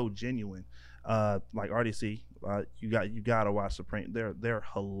he's so genuine. Like RDC, you gotta watch Supreme. They're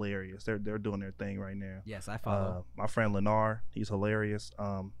hilarious. They're doing their thing right now. Yes, I follow. My friend Lennar, he's hilarious.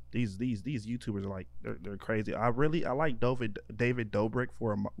 These YouTubers are like they're crazy. I like David Dobrik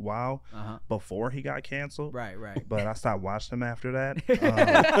for a while before he got canceled. Right. But I stopped watching him after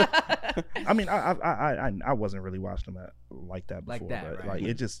that. I mean, I wasn't really watching him like that before, but right. like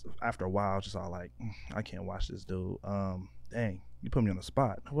it just after a while, just all like I can't watch this dude. Dang. You put me on the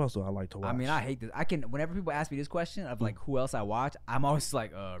spot. Who else do I like to watch? I mean, I hate this. Whenever people ask me this question of like who else I watch, I'm always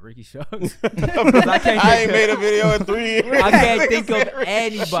like, Ricky Shucks. I ain't made a video in 3 years. I can't think of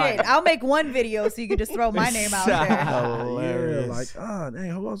anybody. Shit, I'll make one video so you can just throw my name out there. Hilarious. Yeah, like, dang,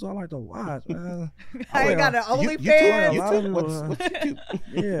 who else do I like to watch? I ain't got an OnlyFans. YouTube? What's YouTube?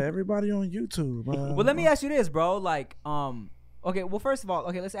 Yeah, everybody on YouTube. Well, let me ask you this, bro. Like, okay, well, first of all,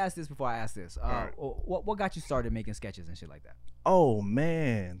 let's ask this before I ask this. Right. What got you started making sketches and shit like that? Oh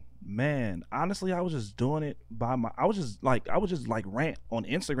man. Honestly, I was just doing it I was just like rant on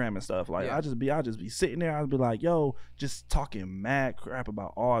Instagram and stuff. Like I'll just be sitting there, I'd be like, yo, just talking mad crap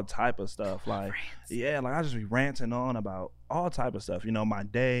about all type of stuff. Like like I just be ranting on about all type of stuff. You know, my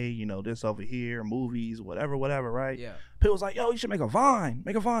day, you know, this over here, movies, whatever, right? Yeah. People was like, yo, you should make a Vine.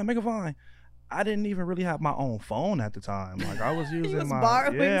 I didn't even really have my own phone at the time. Like I was using I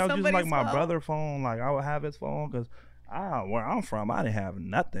was using like my brother's phone. Like I would have his phone because where I'm from, I didn't have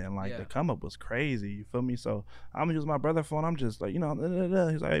nothing. Like the come up was crazy. You feel me? So I'm gonna use my brother's phone. I'm just like, you know,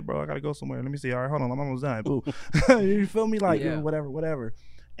 he's like, hey bro, I gotta go somewhere. Let me see. All right, hold on, I'm almost done. Boo. You feel me? Like whatever.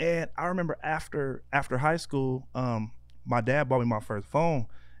 And I remember after high school, my dad bought me my first phone.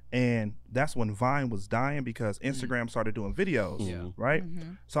 And that's when Vine was dying because Instagram started doing videos, right?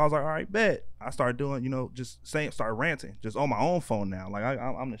 So I was like, all right, bet. I started doing, you know, start ranting, just on my own phone now. Like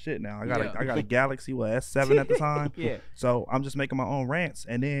I'm the shit now. I got a Galaxy S7 at the time. So I'm just making my own rants.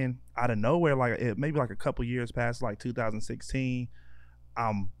 And then out of nowhere, maybe like a couple years past, like 2016,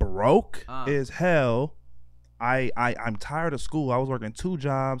 I'm broke as hell. I'm tired of school. I was working 2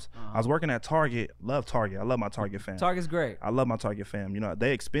 jobs. I was working at Target. Love Target. I love my Target fam. Target's great. I love my Target fam. You know,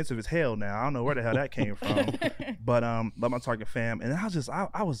 they expensive as hell now. I don't know where the hell that came from. But love my Target fam. And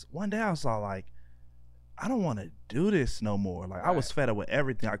I was one day I was all like, I don't want to do this no more. Like I was fed up with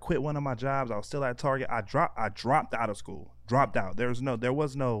everything. I quit one of my jobs. I was still at Target. I dropped out of school. Dropped out. There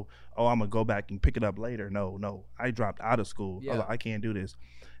was no, oh, I'm gonna go back and pick it up later. No. I dropped out of school. I was like, I can't do this.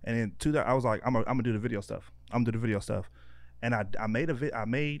 And then I was like, I'm gonna do the video stuff. And I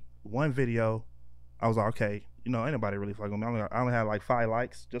made one video. I was like, okay, you know, ain't nobody really fucking with me. I only had like 5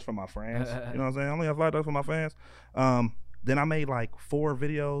 likes just from my friends. You know what I'm saying? I only have 5 likes from my fans. Then I made like 4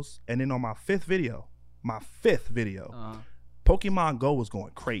 videos, and then on my fifth video, Pokemon Go was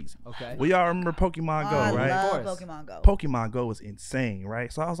going crazy. Okay. We all remember Pokemon Go, right? I love Pokemon Go. Pokemon Go was insane,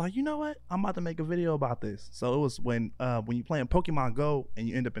 right? So I was like, you know what? I'm about to make a video about this. So it was when you playing Pokemon Go and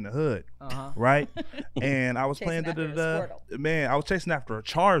you end up in the hood, right? And I was playing man, I was chasing after a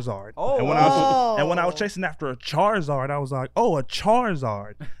Charizard. Oh, and when I was chasing after a Charizard, I was like, oh, a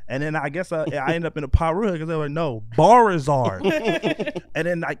Charizard. And then I guess I ended up in a Pyru because they were like, no, Barizard. And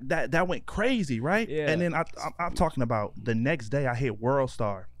then like that went crazy, right? Yeah. And then I'm talking about the next day I hit World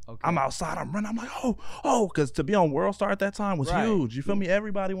Star. Okay. I'm outside, I'm running, I'm like, oh, because to be on World Star at that time was huge. You feel me?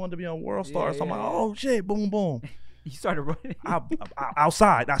 Everybody wanted to be on World Star. So I'm like, oh shit, boom, boom. You started running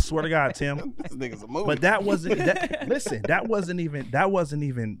outside. I swear to God, Tim. This nigga's a movie. But that wasn't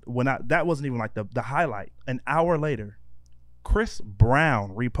like the highlight. An hour later, Chris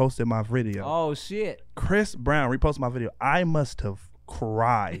Brown reposted my video. Oh shit. Chris Brown reposted my video. I must have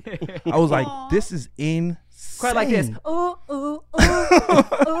cried. I was like, this is insane. Cried like this. Ooh, ooh, ooh,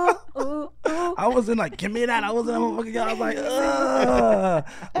 ooh, ooh, ooh. I wasn't like, give me that. I was like, ugh.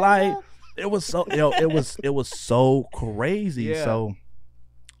 Like it was so it was so crazy. Yeah. So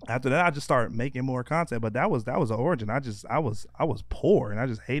after that, I just started making more content. But that was the origin. I was poor and I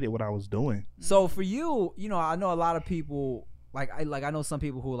just hated what I was doing. So for you, you know, I know a lot of people. I know some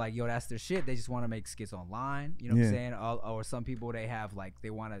people who like, yo, that's their shit. They just want to make skits online. You know what I'm saying? Or some people they have like they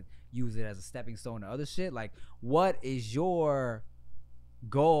want to use it as a stepping stone to other shit. Like, what is your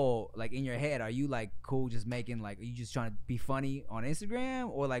goal, like in your head? Are you like cool just making like, are you just trying to be funny on Instagram,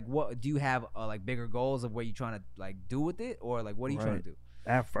 or like what do you have like bigger goals of what you trying to like do with it, or like what are you trying to do?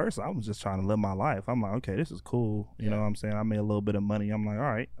 At first, I was just trying to live my life. I'm like, okay, this is cool. You know what I'm saying? I made a little bit of money. I'm like, all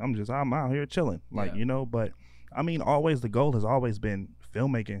right, I'm out here chilling. Like, you know, but I mean, always the goal has always been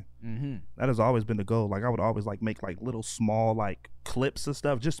filmmaking. That has always been the goal. Like I would always like make like little small like clips of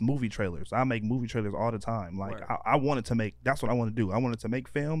stuff, just movie trailers. I make movie trailers all the time. Like I wanted to make, that's what I want to do. I wanted to make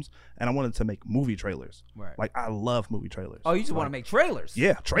films and I wanted to make movie trailers. Like I love movie trailers. Oh, you just want to make trailers?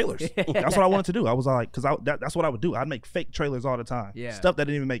 Yeah, trailers. That's what I wanted to do. I was like, because that's what I would do. I'd make fake trailers all the time. Stuff that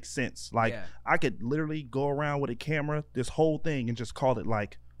didn't even make sense. Like I could literally go around with a camera, this whole thing, and just call it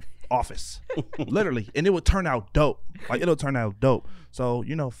like Office, literally, and it would turn out dope. Like it'll turn out dope. So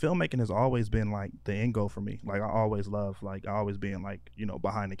you know, filmmaking has always been like the end goal for me. Like I always love, like I always being like, you know,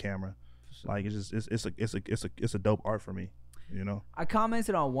 behind the camera. Like it's just it's a dope art for me. You know, I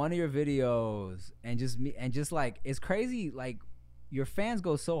commented on one of your videos and just like it's crazy. Like your fans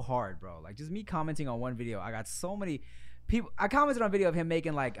go so hard, bro. Like just me commenting on one video, I got so many people. I commented on a video of him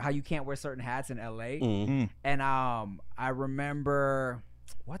making like how you can't wear certain hats in LA, and I remember.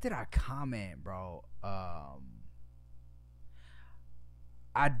 What did I comment, bro? I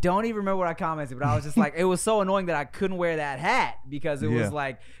don't even remember what I commented, but I was just like, it was so annoying that I couldn't wear that hat because it was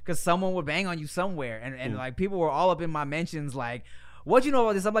like, because someone would bang on you somewhere, and like people were all up in my mentions like, what you know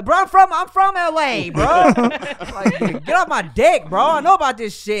about this? I'm like, bro, I'm from LA, bro. Like, get off my dick, bro. I know about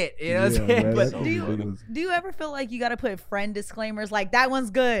this shit. You know what I'm saying? But do you ever feel like you got to put friend disclaimers like that one's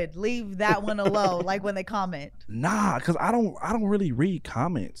good, leave that one alone, like when they comment? Nah, because I don't really read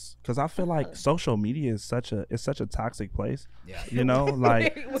comments because I feel like social media is such a toxic place. Yeah. You know,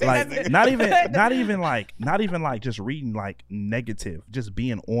 like not even like just reading like negative, just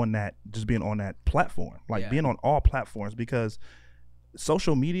being on that platform, like being on all platforms, because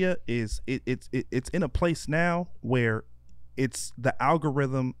social media is it's in a place now where it's the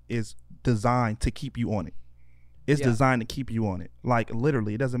algorithm is designed to keep you on it. It's designed to keep you on it. Like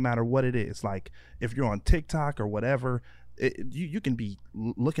literally, it doesn't matter what it is. Like if you're on TikTok or whatever, you can be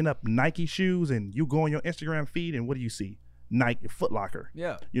looking up Nike shoes and you go on your Instagram feed and what do you see? Nike Foot Locker.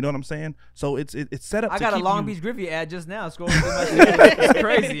 Yeah. You know what I'm saying? So it's set up. I got a Long Beach Griffey ad just now scrolling through my shit. It's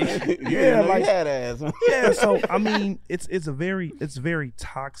crazy. Yeah, like ass. Yeah, so I mean, it's very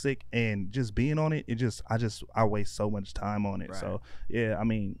toxic, and just being on it, I waste so much time on it. Right. So yeah, I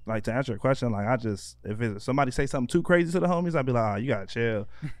mean, like to answer your question, like if somebody say something too crazy to the homies, I'd be like, you gotta chill,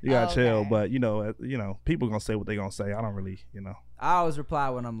 chill. But you know, people gonna say what they gonna say. I don't really, you know. I always reply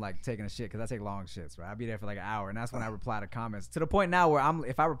when I'm like taking a shit because I take long shits, right? I'll be there for like an hour, and that's when I reply to comments. To the point now where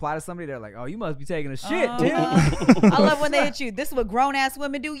if I reply to somebody, they're like, "Oh, you must be taking a shit." I love when they hit you. This is what grown ass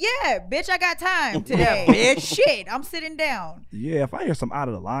women do. Yeah, bitch, I got time today. Yeah, bitch, shit, I'm sitting down. Yeah, if I hear some out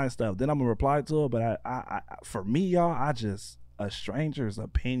of the line stuff, then I'm gonna reply to it. But I for me, y'all, a stranger's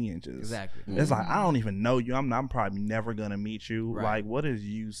opinion just exactly. It's like I don't even know you. I'm probably never gonna meet you. Right. Like, what is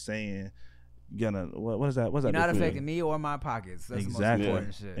you saying? What is that? What's that? You're not affecting me or my pockets. That's exactly. the most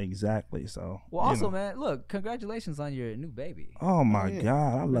important shit. Exactly. So. Well, also, man, look, congratulations on your new baby. Oh my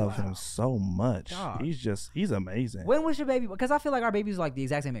God, I love him so much. God. He's amazing. When was your baby? Because I feel like our babies are like the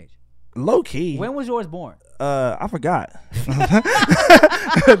exact same age. Low key. When was yours born? I forgot. No.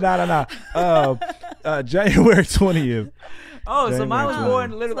 January 20th. Oh, January so mine was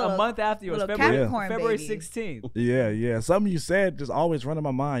born literally a month after yours, February 16th. Yeah. Something you said just always running my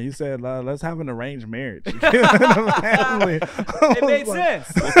mind. You said, let's have an arranged marriage. It made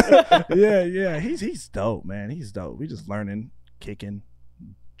sense. Yeah. He's dope, man. He's dope. We just learning, kicking,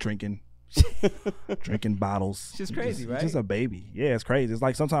 drinking bottles. It's just crazy, right? Just a baby. Yeah, it's crazy. It's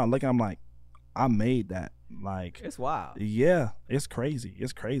like sometimes I'm looking, I'm like, I made that. Like, it's wild. Yeah, it's crazy.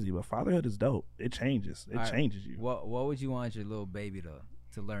 But fatherhood is dope. It changes. It changes you. What would you want your little baby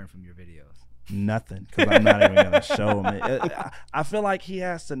to learn from your videos? Nothing, because I'm not even gonna show him it. I feel like he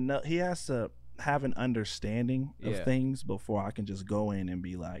has to know. He has to have an understanding of things before I can just go in and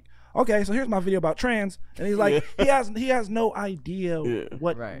be like, okay, so here's my video about trans, and he's like, he has no idea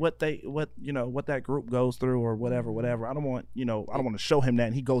what that group goes through or whatever. I don't want to show him that,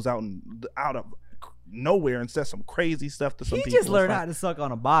 and he goes out of nowhere and says some crazy stuff to some people. He just learned how to suck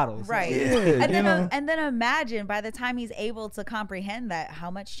on a bottle, so. Right? Yeah, and then imagine by the time he's able to comprehend that,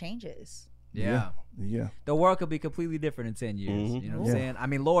 how much changes. Yeah. The world could be completely different in 10 years. Mm-hmm. You know what I'm saying? I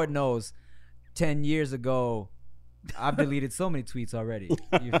mean, Lord knows, 10 years ago, I've deleted so many tweets already.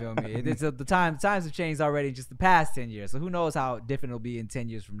 You feel me? It's the times have changed already in just the past 10 years. So who knows how different it'll be in 10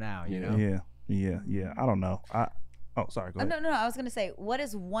 years from now? You know? Yeah. I don't know. Oh, sorry. Go ahead. No. I was gonna say, what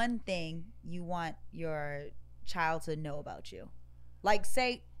is one thing you want your child to know about you? Like,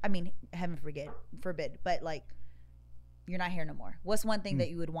 say, I mean, heaven forbid, but like, you're not here no more. What's one thing that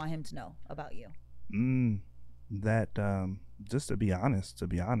you would want him to know about you? That just to be honest,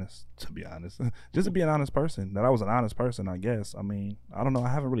 just to be an honest person. That I was an honest person, I guess. I mean, I don't know. I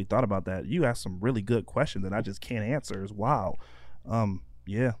haven't really thought about that. You asked some really good questions that I just can't answer. It's wild.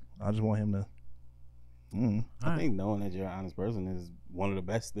 Yeah, I just want him to. I think knowing that you're an honest person is one of the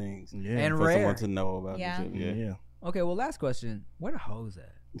best things. Yeah, and for rare. someone to know about Yeah. you. yeah. Okay, well, last question. Where the hoes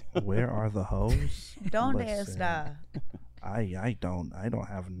at? Where are the hoes? Don't Listen, stop. I don't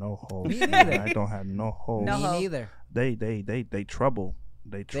have no hoes. Me neither. I don't have no hoes. No Me hoes. neither. They trouble.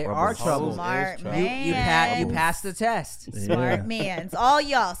 They are trouble. Smart There's man. You passed the test. Smart mans. All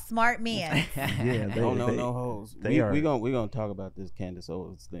y'all smart men. Yeah, they Don't know they- no hoes. they are- We gonna talk about this Candace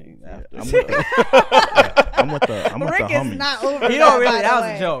Owens thing after. I'm with the Rick is homies. not over You don't that, really. by That the was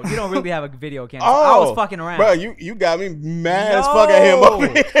way. a joke. You don't really have a video camera. I was fucking around. Bro, you got me mad as fuck at him over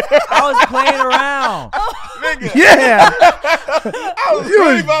here. I was playing around. Nigga. Yeah, I was You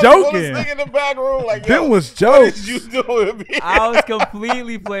really was about to pull this joking. thing in the back room like, them yo, was what jokes. did you doing, bitch? I was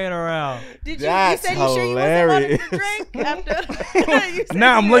completely playing around. Did you? That's You said you sure you wasn't wanting to hilarious. drink after? You said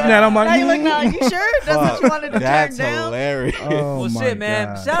Now I'm you- looking at him like, Now you look now. You sure that's what you wanted to That's turn down? hilarious. Oh Well, my shit, man.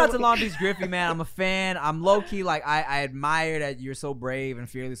 God. Shout out to Long Beach Griffey, man. I'm a fan. I'm low key like I admire that you're so brave and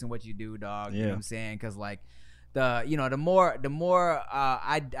fearless in what you do, dog. You know Yeah. what I'm saying? Because like the more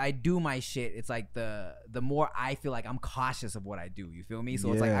I do my shit, it's like the more I feel like I'm cautious of what I do. You feel me?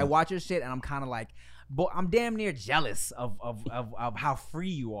 So it's like Yeah. I watch your shit and I'm kind of like, I'm damn near jealous of how free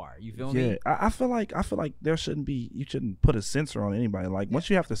you are. You feel Yeah, me? I feel like you shouldn't put a censor on anybody. Like once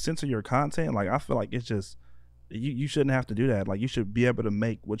you have to censor your content, like I feel like it's just you shouldn't have to do that. Like you should be able to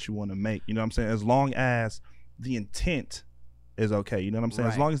make what you want to make. You know what I'm saying? As long as the intent is okay. You know what I'm saying?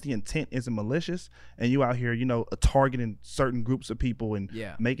 As Right. long as the intent isn't malicious and you out here, targeting certain groups of people and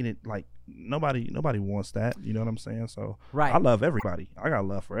Yeah. making it like nobody wants that. You know what I'm saying? So Right. I love everybody. I got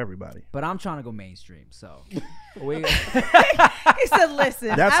love for everybody. But I'm trying to go mainstream, so we. He said, "Listen,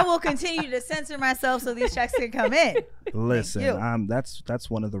 That's- I will continue to censor myself so these checks can come in." Listen, you. that's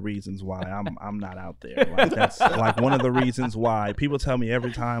one of the reasons why I'm not out there. Like that's like one of the reasons why people tell me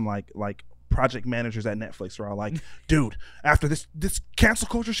every time like project managers at Netflix are all like, dude, after this cancel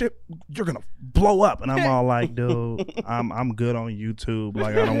culture shit, you're gonna blow up. And I'm all like, dude, I'm good on YouTube.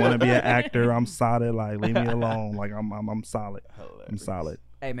 Like I don't want to be an actor. I'm solid. Like leave me alone. Like I'm solid. I'm solid.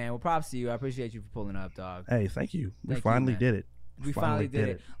 Hey man, well props to you. I appreciate you for pulling up, dog. Hey, thank you. We Thank you, finally man. did it. We finally did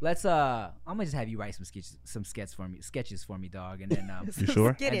it. Let's I'm gonna just have you write some sketches for me, dog, and then You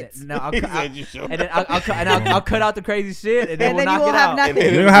sure? Get and it. then, no, I'll, He cut- said you sure. and then I'll cut out the crazy shit, and then And we'll then you knock won't it have out.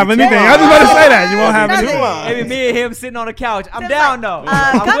 nothing. You don't have anything. I was just about to say that. You won't have Nothing. anything. Maybe me and him sitting on the couch. I'm Just down like, though.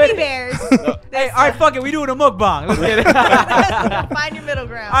 I'm with Gummy it. bears. Hey, all right, fuck it. We doing a mukbang. Let's get it. Find your middle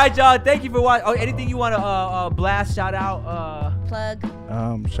ground. All right, y'all. Thank you for watching. Oh, anything you want to blast? Shout out. Plug.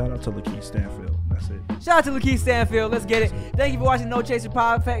 Shout out to Lakeith Stanfield. That's it. Shout out to Lakeith Stanfield. Let's get it. Thank you for watching No Chaser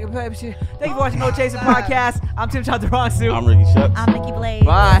Thank you for watching No Chaser Podcast. I'm Tim Chantarangsu. I'm Ricky Shucks. I'm Nikki Blaze.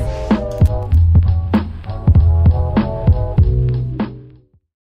 Bye.